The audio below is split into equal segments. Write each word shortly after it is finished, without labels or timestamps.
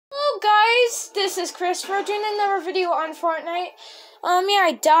guys, this is Chris. We're doing another video on Fortnite. Yeah,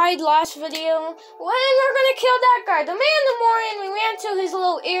 I died last video. Well, we're gonna kill that guy, the Mandamorian. We ran to his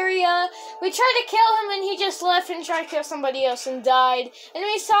little area. We tried to kill him and he just left and tried to kill somebody else and died. And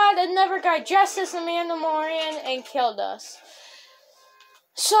we saw another guy dressed as the Mandamorian and killed us.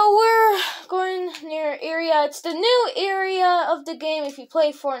 So we're going near area. It's the new area of the game. If you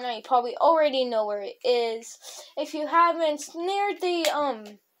play Fortnite, you probably already know where it is. If you haven't, it's near the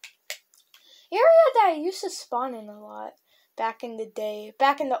area that I used to spawn in a lot back in the day,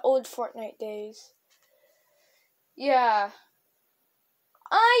 back in the old Fortnite days. Yeah.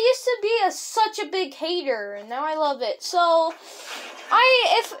 I used to be such a big hater, and now I love it. So,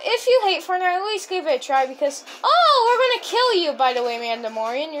 if you hate Fortnite, at least give it a try because, oh, we're gonna kill you, by the way,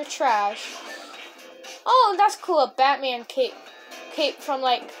 Mandamorian. You're trash. Oh, that's cool. A Batman cape from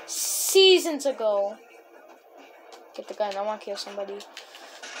like seasons ago. Get the gun. I want to kill somebody.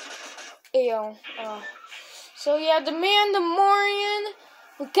 Ew. So yeah, the Mandamorian.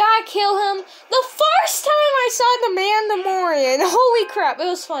 We gotta kill him. The first time I saw the Mandamorian, holy crap, it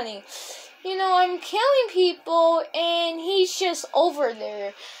was funny. You know, I'm killing people, and he's just over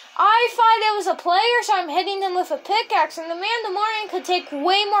there. I thought it was a player, so I'm hitting him with a pickaxe, and the Mandamorian could take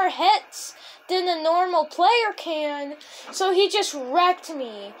way more hits than a normal player can, so he just wrecked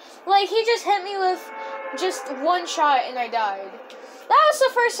me. Like, he just hit me with just one shot, and I died. That was the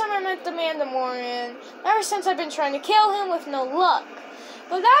first time I met the Mandamorian. Ever since I've been trying to kill him with no luck.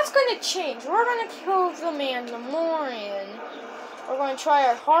 But that's going to change. We're going to kill the Mandamorian. We're going to try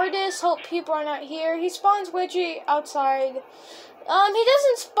our hardest. Hope people are not here. He spawns Widget outside. He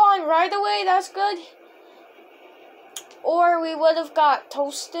doesn't spawn right away. That's good. Or we would have got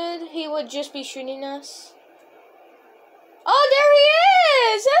toasted. He would just be shooting us. Oh, there he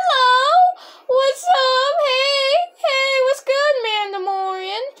is! Hello! What's up? Hey, what's good,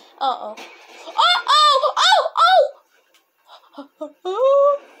 Mandamorian? Uh-oh.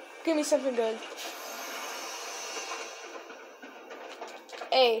 Oh! Give me something good.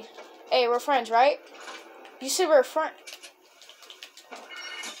 Hey, we're friends, right? You said we're friends.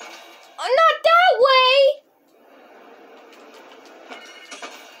 Not that way!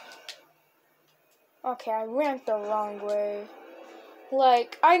 Okay, I went the wrong way.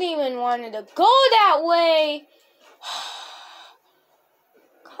 Like, I didn't even want to go that way.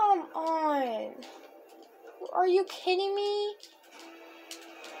 Come on. Are you kidding me?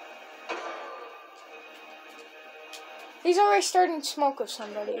 He's already starting to smoke with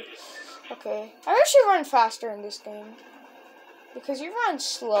somebody. Okay. I wish you run faster in this game. Because you run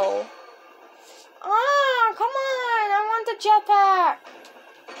slow. Ah, come on. I want the jetpack.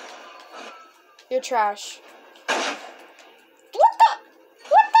 You're trash. What the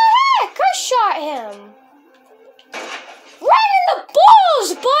heck? I shot him. Right in the balls,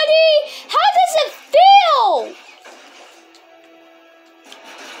 buddy. How does it feel?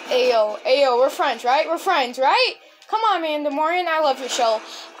 Ayo, we're friends, right? We're friends, right? Come on, Mandamorian, I love your show.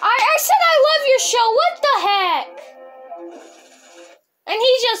 I said I love your show. What the heck? And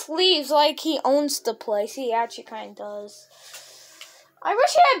he just leaves like he owns the place. He actually kind of does. I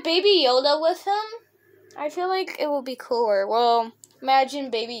wish I had Baby Yoda with him. I feel like it would be cooler. Well, imagine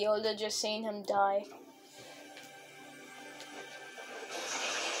Baby Yoda just seeing him die.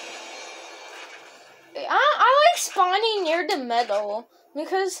 I like spawning near the middle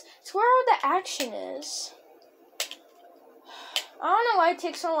because it's where all the action is. I don't know why it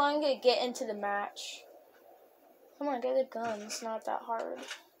takes so long to get into the match. Come on, get a gun. It's not that hard.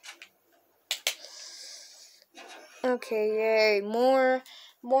 Okay, yay. More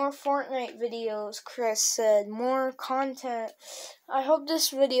Fortnite videos, Chris said. More content. I hope this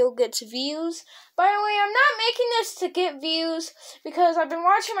video gets views. By the way, I'm not making this to get views because I've been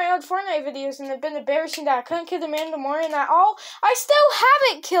watching my old Fortnite videos and they've been embarrassing that I couldn't kill the Mandamorian at all. I still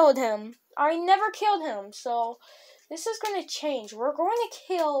haven't killed him. I never killed him, so this is going to change. We're going to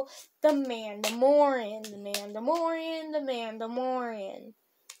kill the Mandamorian. The Mandamorian.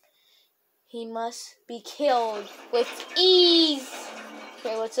 He must be killed with ease.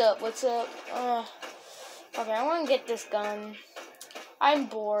 Okay, what's up? Okay, I want to get this gun. I'm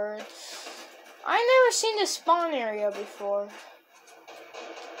bored. I've never seen this spawn area before.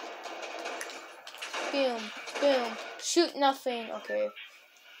 Boom. Shoot nothing. Okay.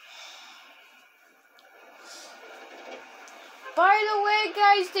 By the way,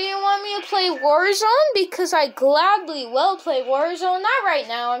 guys, do you want me to play Warzone? Because I gladly will play Warzone. Not right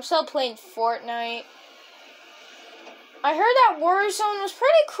now. I'm still playing Fortnite. I heard that Warzone was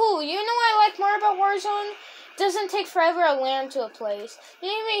pretty cool. You know what I like more about Warzone? It doesn't take forever to land to a place.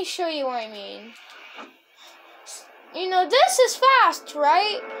 Let me show you what I mean. You know, this is fast,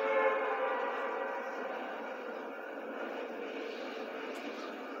 right?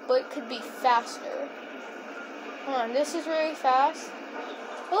 but it could be faster. Hold on, this is really fast.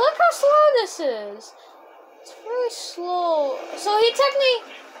 But look how slow this is. It's really slow. So he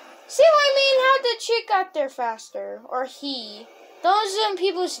technically, see what I mean? How the chick got there faster, or he. Don't assume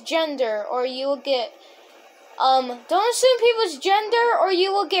people's gender, or you will get. Don't assume people's gender, or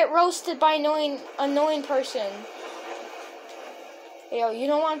you will get roasted by annoying person. Yo, you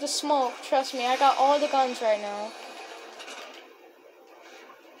don't want to smoke. Trust me, I got all the guns right now.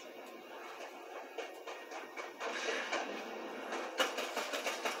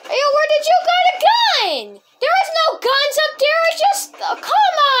 Yo, where did you get a gun? There is no guns up there. It's just, come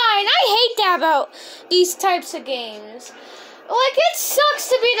on. I hate that about these types of games. Like, it sucks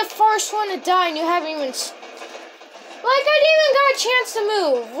to be the first one to die and you haven't even, like, I didn't even got a chance to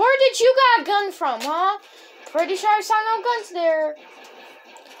move. Where did you got a gun from, huh? Pretty sure I saw no guns there.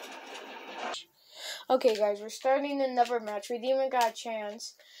 Okay, guys, we're starting another match. We didn't even got a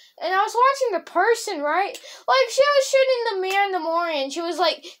chance. And I was watching the person, right? Like, she was shooting the mandamorian. She was,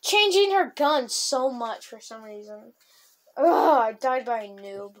 like, changing her gun so much for some reason. Ugh, I died by a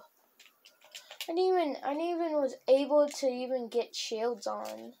noob. I didn't even was able to even get shields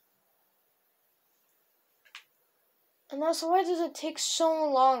on. And also, why does it take so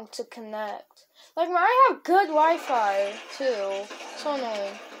long to connect? Like, I have good Wi-Fi, too. So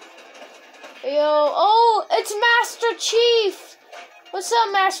annoying. Yo, oh, it's Master Chief. What's up,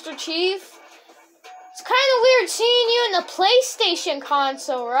 Master Chief? It's kind of weird seeing you in the PlayStation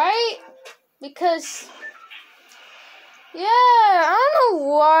console, right? Because, yeah, I don't know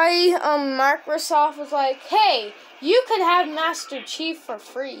why Microsoft was like, hey, you could have Master Chief for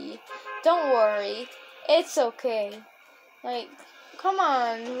free. Don't worry, it's okay. Like, come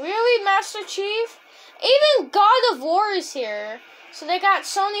on, really, Master Chief? Even God of War is here. So they got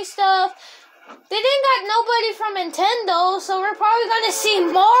Sony stuff. They didn't got nobody from Nintendo, so we're probably gonna see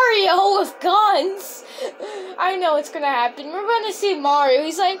Mario with guns. I know it's gonna happen. We're gonna see Mario.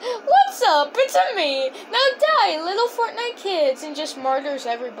 He's like, what's up? It's me. Now die, little Fortnite kids, and just murders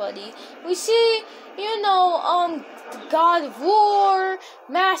everybody. We see, you know, God of War,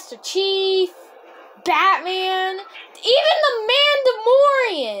 Master Chief, Batman, even the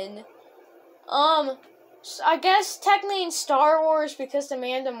Mandamorian. I guess technically in Star Wars, because the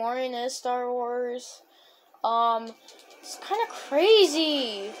Mandamorian is Star Wars. It's kind of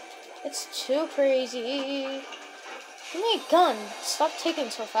crazy. It's too crazy. Give me a gun. Stop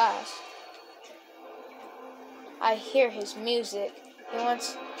taking so fast. I hear his music. He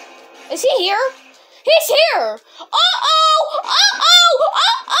wants... Is he here? He's here! Uh-oh! Uh-oh!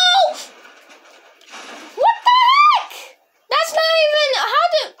 Uh-oh! What the heck? That's not even... How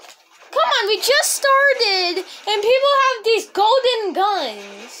did... Come on, we just started, and people have these golden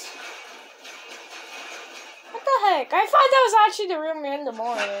guns. What the heck? I thought that was actually the real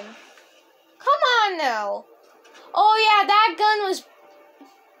Mandamorian. Come on now. Oh yeah, that gun was...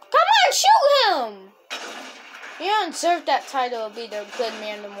 Come on, shoot him! You don't deserve that title to be the good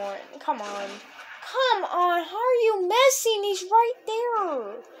Mandamorian. Come on. Come on, how are you messing? He's right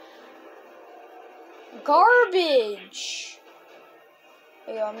there. Garbage.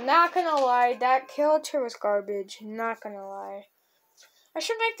 Yo, I'm not gonna lie, that character was garbage. Not gonna lie. I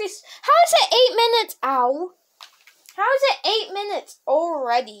should make this... How is it 8 minutes? Ow. How is it 8 minutes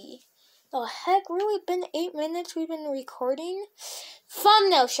already? The heck, really been 8 minutes we've been recording?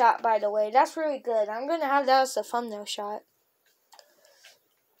 Thumbnail shot, by the way. That's really good. I'm gonna have that as the thumbnail shot.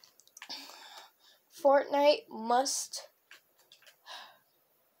 Fortnite must...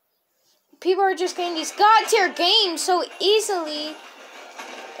 People are just getting these god tier games so easily.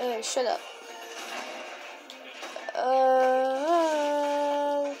 Hey, shut up.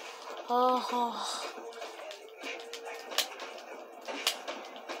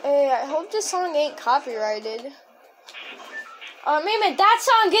 Hey, I hope this song ain't copyrighted. Wait a minute, that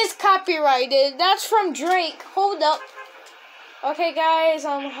song is copyrighted. That's from Drake. Hold up. Okay, guys,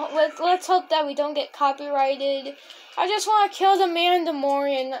 let's hope that we don't get copyrighted. I just want to kill the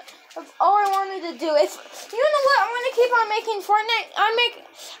Mandamorian. That's all I wanted to do. If you know what, I'm gonna keep on making Fortnite. I'm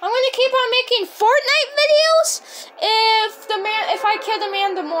gonna keep on making Fortnite videos. If I kill the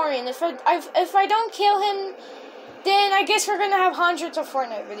Mandamorian, if I don't kill him, then I guess we're gonna have hundreds of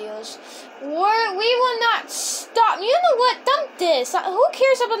Fortnite videos. We will not stop. You know what? Dump this. Who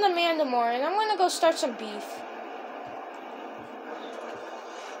cares about the Mandamorian? I'm gonna go start some beef.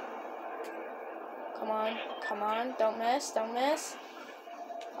 Come on, don't miss.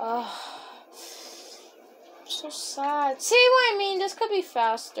 Oh, I'm so sad. See what I mean? This could be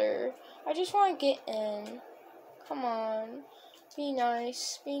faster. I just want to get in. Come on. Be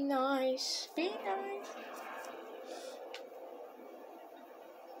nice.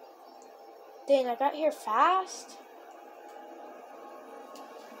 Dang, I got here fast.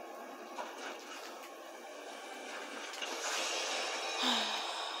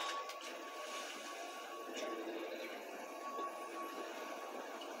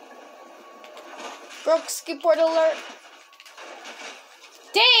 Broke skateboard alert.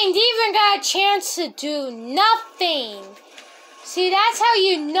 Dang, they even got a chance to do nothing. See, that's how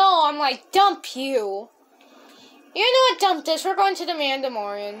you know I'm like, dump you. You know what dump is. We're going to the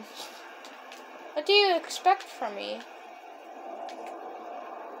Mandamorian. What do you expect from me?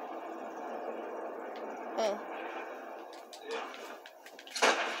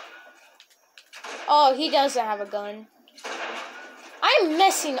 Oh, he doesn't have a gun. I'm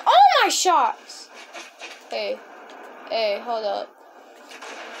missing all my shots. Hey, hold up.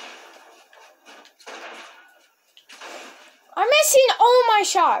 I'm missing all my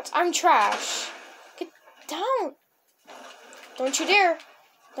shots. I'm trash. Get down. Don't you dare.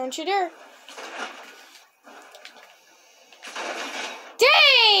 Don't you dare.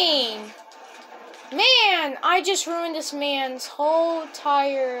 Dang! Man, I just ruined this man's whole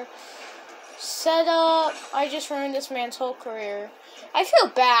entire setup. I just ruined this man's whole career. I feel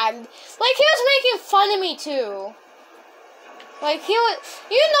bad. Like, he was making fun of me, too. Like, he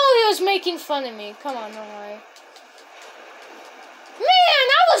was making fun of me. Come on, don't lie. Man,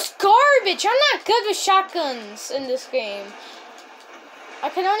 that was garbage. I'm not good with shotguns in this game. I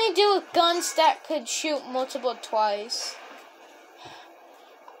can only do with guns that could shoot multiple twice.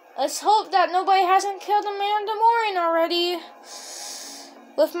 Let's hope that nobody hasn't killed a mandamorian already.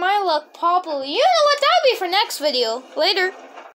 With my luck, probably. You know what? That'll be for next video. Later.